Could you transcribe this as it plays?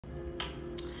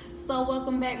So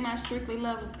welcome back, my strictly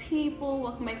lovely people.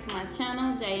 Welcome back to my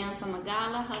channel, Jayanta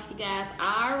Magala. Hope you guys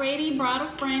already brought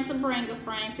a friend to bring a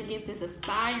friend to get this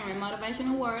inspiring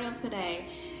motivational word of today.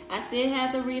 I still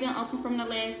have the reading open from the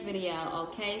last video,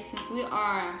 okay? Since we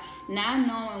are now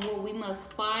knowing what we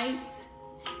must fight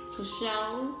to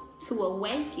show, to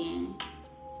awaken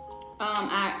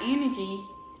our energy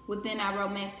within our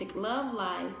romantic love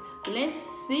life, let's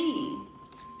see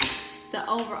the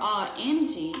overall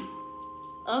energy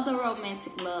of the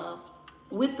romantic love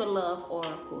with the love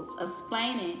oracles,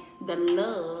 explaining the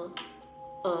love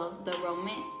of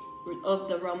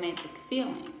the romantic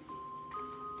feelings.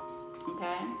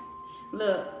 Okay,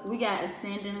 look, we got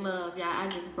ascending love, y'all. I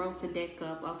just broke the deck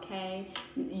up. Okay,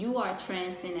 you are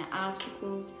transcending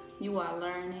obstacles, you are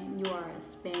learning, you are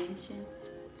expansion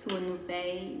to a new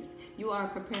phase, you are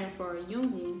preparing for a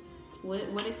union.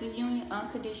 What is this union?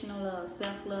 Unconditional love,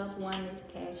 self-love, oneness,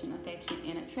 passion, affection,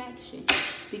 and attraction.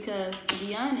 Because to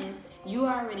be honest, you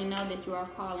already know that you are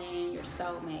calling in your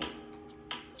soulmate.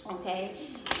 Okay?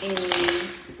 And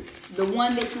the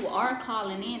one that you are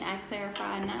calling in, I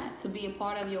clarify not, to be a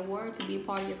part of your word, to be a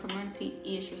part of your community,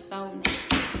 is your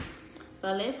soulmate.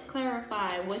 So let's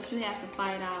clarify what you have to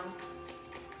fight off.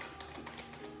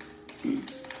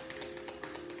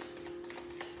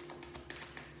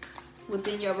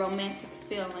 Within your romantic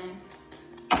feelings.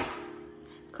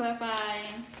 Clarify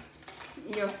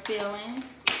your feelings.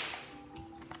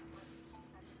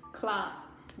 Clock.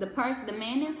 The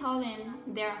man that's holding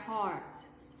their hearts,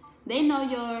 they know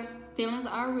your feelings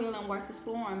are real and worth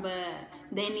exploring, but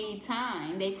they need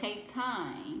time. They take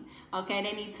time. Okay,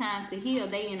 they need time to heal.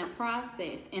 They in a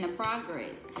process, in a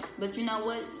progress. But you know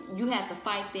what? You have to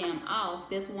fight them off.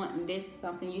 This is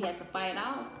something you have to fight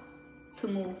off to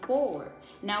move forward.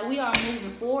 Now we are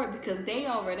moving forward because they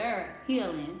over there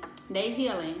healing. They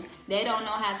healing. They don't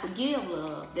know how to give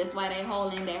love. That's why they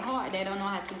holding their heart. They don't know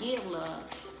how to give love.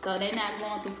 So they're not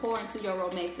going to pour into your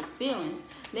romantic feelings.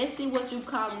 Let's see what you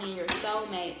calling in your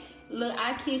soulmate. Look,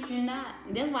 I kid you not.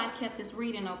 That's why I kept this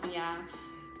reading open, y'all.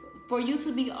 For you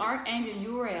to be Archangel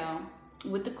Uriel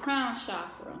with the crown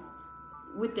chakra,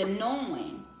 with the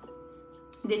knowing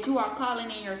that you are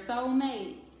calling in your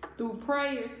soulmate, through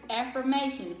prayers,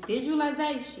 affirmation,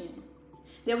 visualization,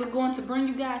 that was going to bring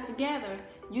you guys together,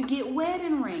 you get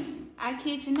wedding ring. I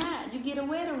kid you not, you get a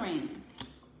wedding ring.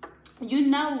 You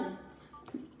know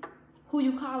who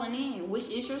you calling in, which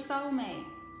is your soulmate.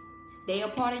 They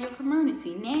are part of your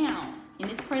community now, in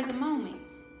this present moment.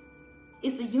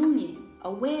 It's a union, a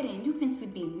wedding. You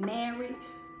finna be married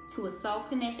to a soul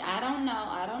connection. I don't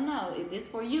know if this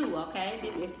for you, okay?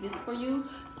 If this for you,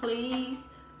 please,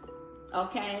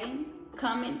 okay,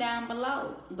 comment down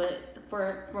below. But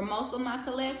for most of my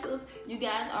collective, you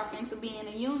guys are going to be in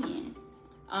a union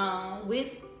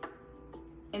with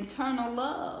eternal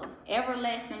love,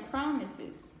 everlasting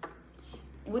promises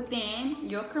within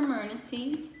your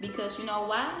community. Because you know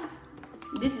why?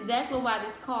 This is exactly why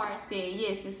this card said,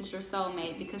 yes, this is your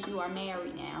soulmate, because you are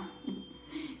married now.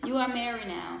 You are married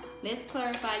now. Let's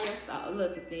clarify your soul.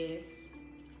 Look at this.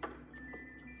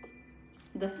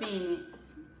 The Phoenix.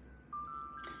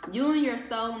 You and your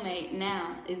soulmate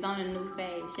now is on a new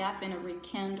phase. Y'all finna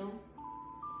rekindle.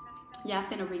 Y'all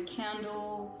finna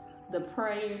rekindle the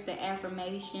prayers, the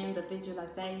affirmation, the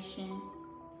visualization.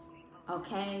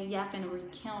 Okay? Y'all finna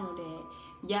rekindle that.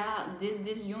 Y'all,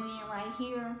 this union right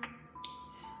here,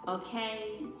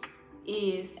 okay,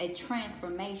 is a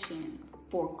transformation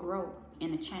for growth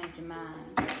and a change of mind.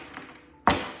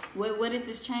 What is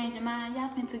this change of mind? Y'all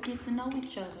finna get to know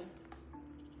each other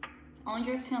on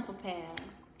your temple path,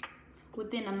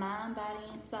 within the mind, body,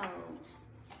 and soul.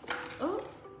 Ooh.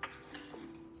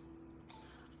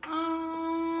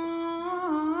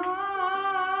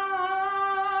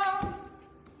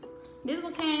 This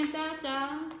one came out,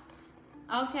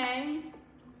 y'all. Okay.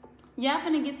 Y'all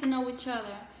finna get to know each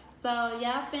other. So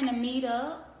y'all finna meet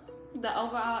up. The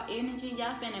overall energy,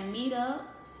 y'all finna meet up.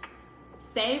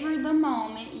 Savor the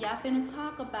moment. Y'all finna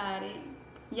talk about it.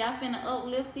 Y'all finna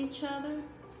uplift each other.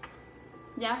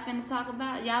 Y'all finna talk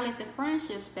about, y'all at the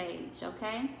friendship stage,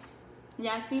 okay?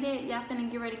 Y'all see that? Y'all finna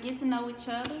get ready to get to know each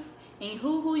other. And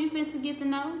who you finna get to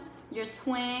know? Your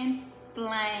twin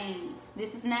flame.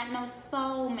 This is not no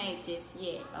soulmate just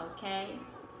yet, okay?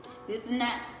 This is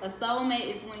not, a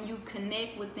soulmate is when you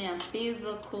connect with them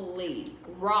physically,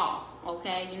 raw,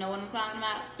 okay? You know what I'm talking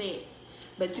about? Sex.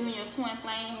 But you and your twin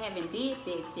flame haven't did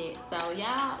that yet. So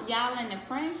y'all in the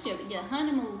friendship, your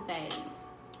honeymoon phase.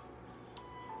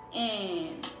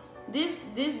 And this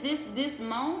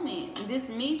moment, this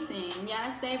meeting, y'all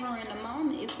savoring the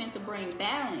moment, is meant to bring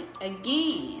balance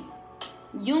again,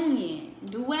 union,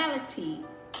 duality,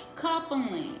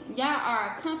 Coupling. Y'all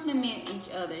are complimenting each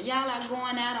other. Y'all are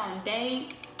going out on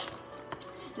dates.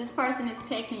 This person is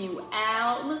taking you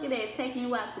out. Look at that. Taking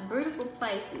you out to beautiful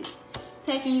places.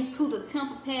 Taking you to the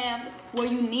temple path where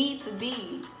you need to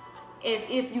be. As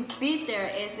if you fit there.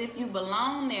 As if you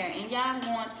belong there. And y'all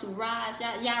going to rise.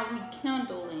 Y'all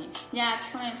rekindling. Y'all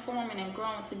transforming and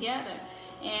growing together.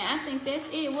 And I think that's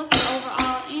it. What's the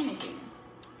overall energy?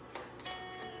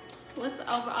 What's the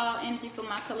overall energy for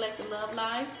my collective love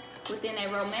life? Within a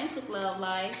romantic love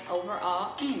life,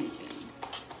 overall energy.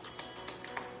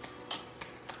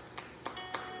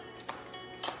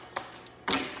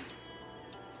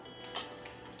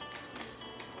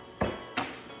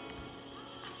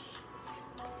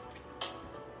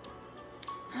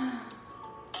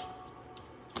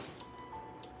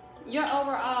 Your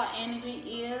overall energy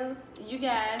is, you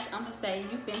guys, I'm going to say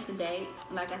you finna date.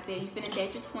 Like I said, you finna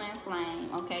date your twin flame,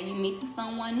 okay? You meet to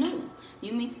someone new.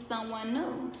 You meet to someone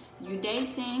new. You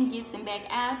dating, getting back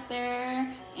out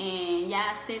there, and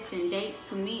y'all setting dates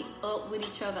to meet up with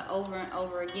each other over and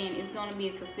over again. It's going to be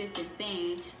a consistent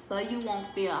thing, so you won't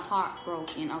feel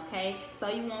heartbroken, okay? So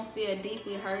you won't feel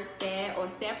deeply hurt, sad, or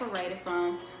separated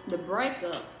from the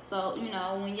breakup. So, you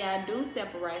know, when y'all do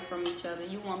separate from each other,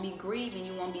 you won't be grieving,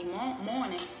 you won't be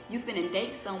mourning. You finna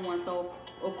date someone, so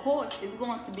of course it's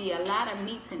going to be a lot of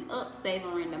meeting up,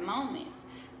 savoring the moments.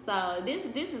 So this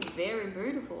is very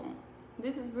beautiful.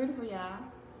 This is beautiful, y'all.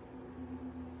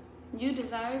 You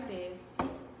deserve this.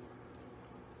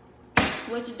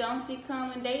 What you don't see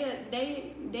coming,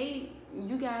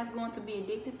 you guys going to be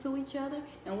addicted to each other,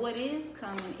 and what is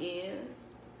coming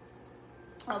is,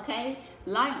 okay,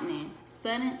 lightning,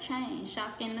 sudden change,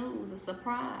 shocking news, a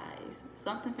surprise,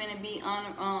 something finna be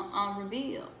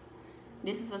unrevealed.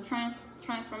 This is a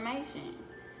transformation.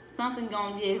 Something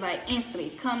gonna just like instantly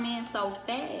come in so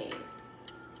fast.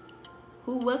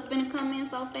 What's finna come in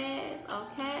so fast?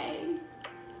 Okay,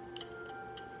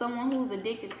 someone who's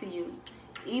addicted to you.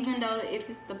 Even though if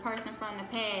it's the person from the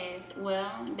past,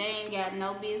 well, they ain't got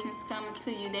no business coming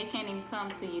to you. They can't even come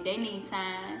to you. They need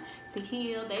time to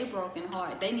heal their broken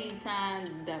heart. They need time,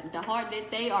 the heart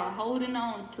that they are holding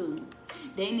on to.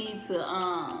 They need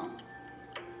to,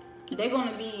 they're going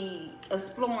to be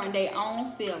exploring their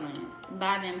own feelings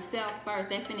by themselves first.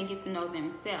 They finna get to know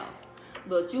themselves.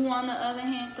 But you, on the other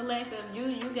hand, collective,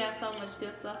 you got so much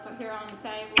good stuff here on the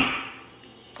table.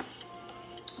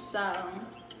 So,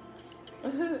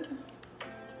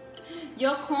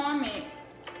 your karmic,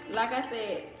 like I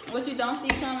said, what you don't see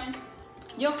coming,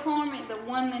 your karmic, the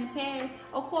one in the past,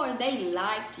 of course, they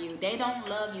like you. They don't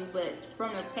love you, but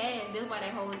from the past, that's why they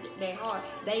hold their heart.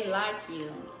 They like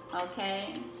you,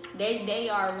 okay? They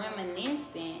are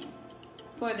reminiscing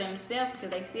for themselves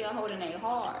because they still holding their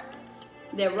heart.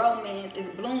 Their romance is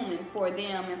blooming for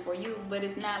them and for you, but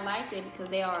it's not like that because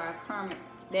they are karmic.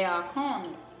 They are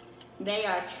karmic. They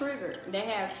are triggered. They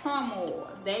have turmoil.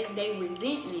 They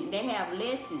resentment. They have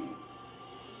lessons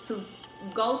to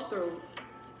go through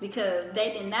because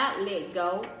they did not let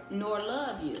go nor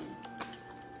love you.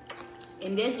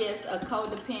 And they're just a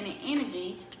codependent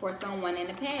energy for someone in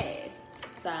the past.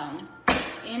 So,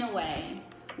 in a way,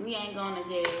 we ain't gonna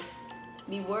just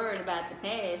be worried about the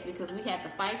past because we have to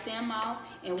fight them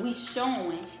off, and we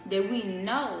showing that we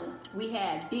know we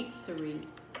have victory,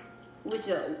 which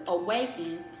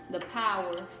awakens the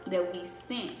power that we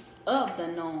sense of the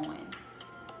knowing,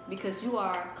 because you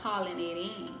are calling it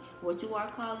in. What you are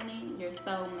calling in, your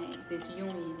soulmate, this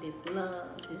union, this love,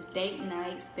 this date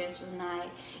night, special night,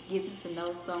 getting to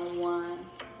know someone,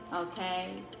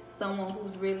 okay? Someone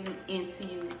who's really into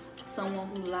you, someone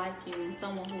who like you, and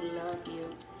someone who love you,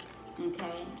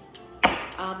 okay?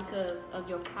 All because of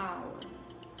your power.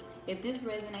 If this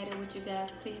resonated with you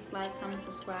guys, please like, comment,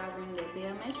 subscribe, ring that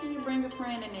bell. Make sure you bring a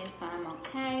friend in next time,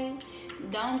 okay?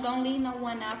 Don't leave no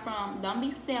one out from, don't be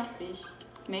selfish.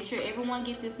 Make sure everyone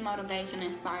gets this motivation,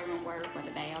 inspiring word for the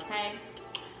day, okay?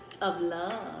 Of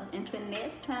love. Until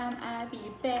next time, I'll be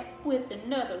back with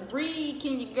another read.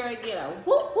 Can your girl get a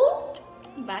whoop whoop?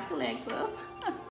 Bye, collective.